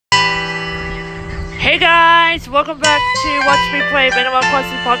Hey guys, welcome back to Watch Me Play Animal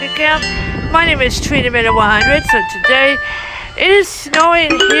Crossing Pocket Camp. My name is TrinaMan100. So today it is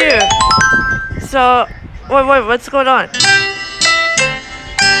snowing here. So wait, what's going on?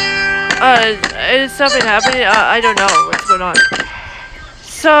 Is something happening? I don't know what's going on.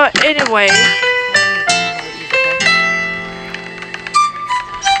 So anyway,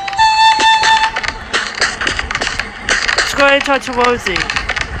 let's go ahead and talk to Rosie,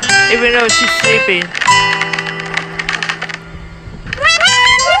 even though she's sleeping.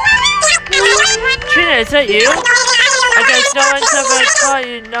 Trina, is that you? I guess no one's ever taught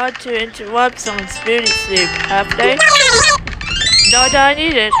you not to interrupt someone's beauty sleep, have they? No, that I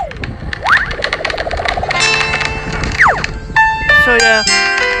need it. So yeah.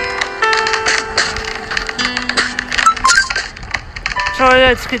 So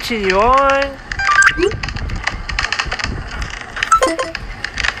let's continue on.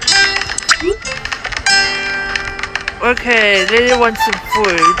 Okay, Lily wants some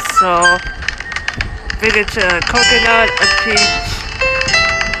food, so we get a coconut, a peach,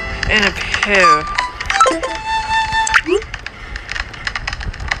 and a pear.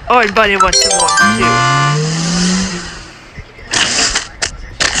 Oh, and Bunny wants some more too.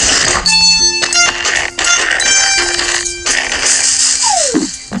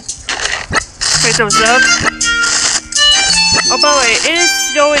 Pick those up. Oh, by the way, it is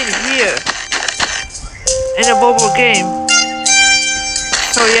snowing here in a mobile game.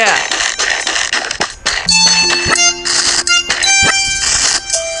 So yeah.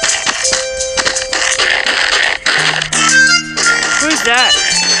 Who's that?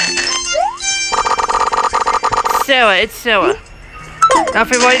 Sarah, it's Sarah.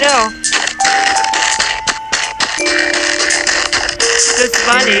 Nothing right now. Just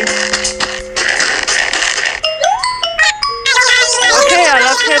Bunny. Okay, I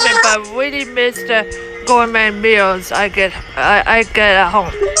love Kevin, but I really missed the gourmet meals I get at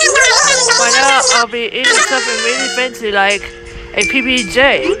home. By now, I'll be eating something really fancy like a PB&J.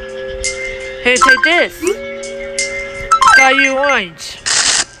 Here, take this. Got you orange.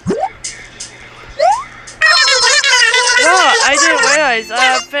 No, I didn't realize I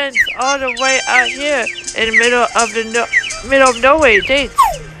have fence all the way out here in the middle of nowhere. Thanks.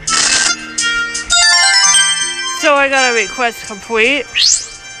 So I got a request complete.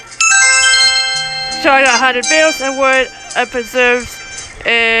 So I got 100 bills, a word, a preserves,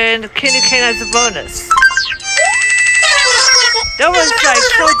 and candy cane as a bonus. That was like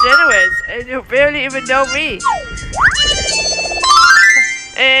so generous, and you barely even know me.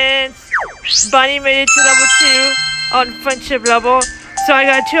 And Bunny made it to level 2 on friendship level. So I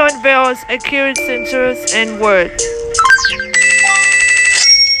got 200 bills, a curious sensors, and word.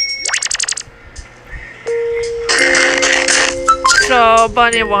 So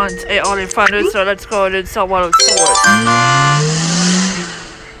Bunny wants a olive thunder, so let's go and sell one of swords.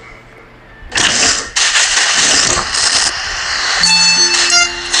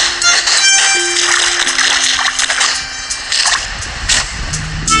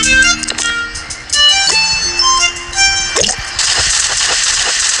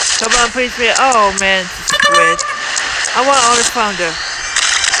 Come on, please be. Oh man, this is great. I want olive thunder.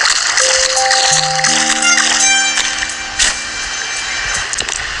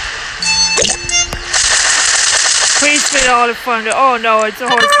 Please be the olive thunder. Oh no, it's a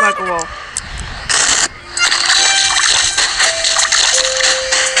horse mackerel.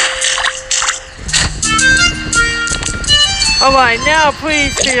 Alright, now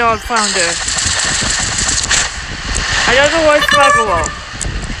please be the olive thunder. Another horse mackerel.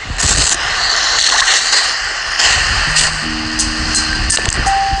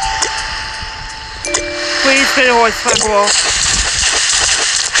 Please be the horse mackerel.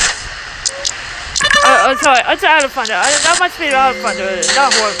 Sorry, it's olive thunder. That must be olive thunder,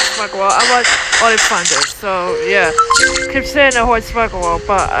 not horse mackerel. I want olive thunder, so yeah. Keep saying the horse mackerel,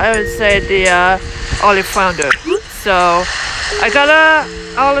 but I would say the olive thunder. So I got a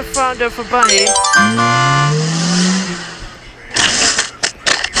olive thunder for Bunny.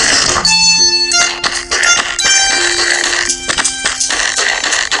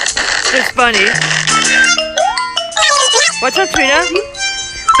 This Bunny. What's up, Trina?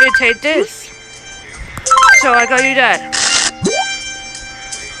 Here, take this. So I got you that.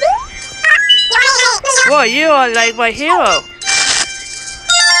 Whoa, you are like my hero.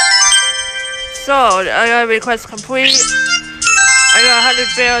 So I got a request complete. I got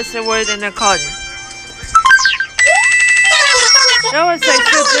 100 bills, a word, and a cotton. That was like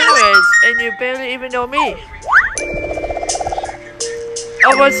so generous, and you barely even know me.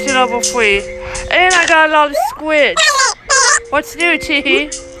 Almost to level 3. And I got a lot of squids. What's new,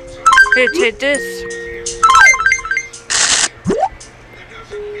 Teehee? Here, take this.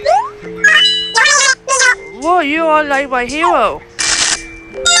 Whoa, you are like my hero.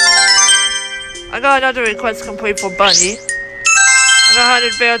 I got another request complete for Bunny. I got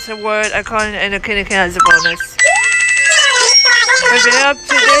 100 bells a word, a coin, and a kitty cat as a bonus. We've been up to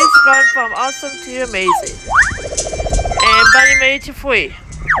days gone from awesome to amazing. And Bunny made it to free.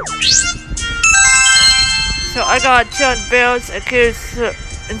 So I got 200 bells, a kitty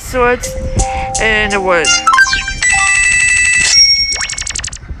and swords, and a word.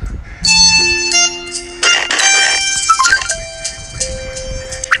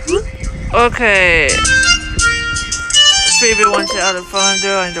 Okay. 3v1 to out of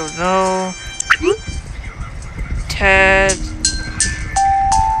Thunder, I don't know. Ted.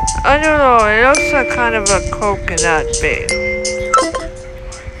 I don't know, it looks like kind of a coconut bait.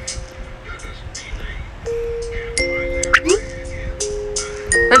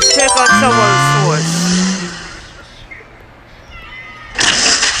 Let's check on some of the swords.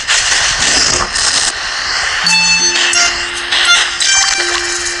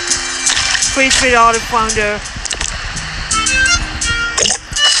 Free out of Thunder.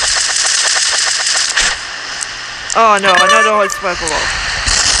 Oh no, another whole sparkle.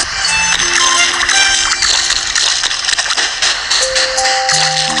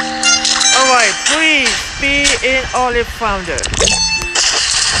 Alright, please be in Olive Founder.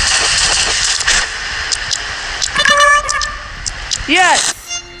 Yes!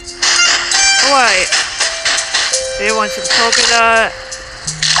 Alright. Do you want some coconut?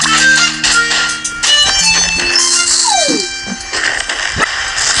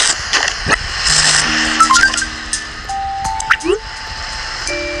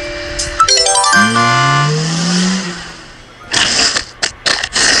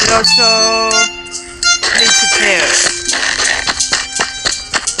 Also need to pair.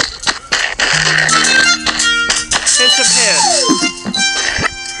 Here's some pears.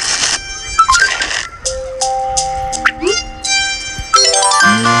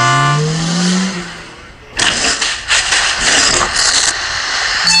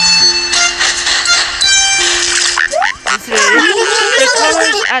 The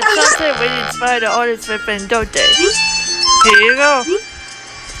colors at sunset really inspire the artist weapon, don't they? Here you go.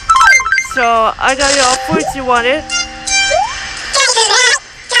 So, I got you all fruits you wanted.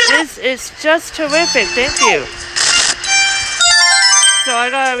 This is just terrific, thank you. So, I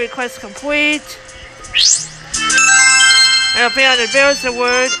got a request complete. I got 300 bills, a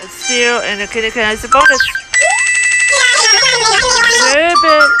word, a steal, and a kitty cat as a bonus.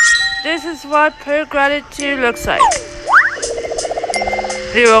 Ribbit. This is what pure gratitude looks like.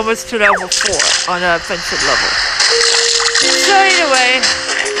 You're almost to level 4 on the offensive level. So, anyway.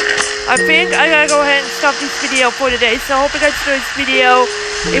 I think I gotta go ahead and stop this video for today. So I hope you guys enjoyed this video.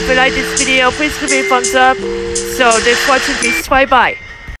 If you like this video, please give me a thumbs up. So thanks for watching. Peace. Bye bye.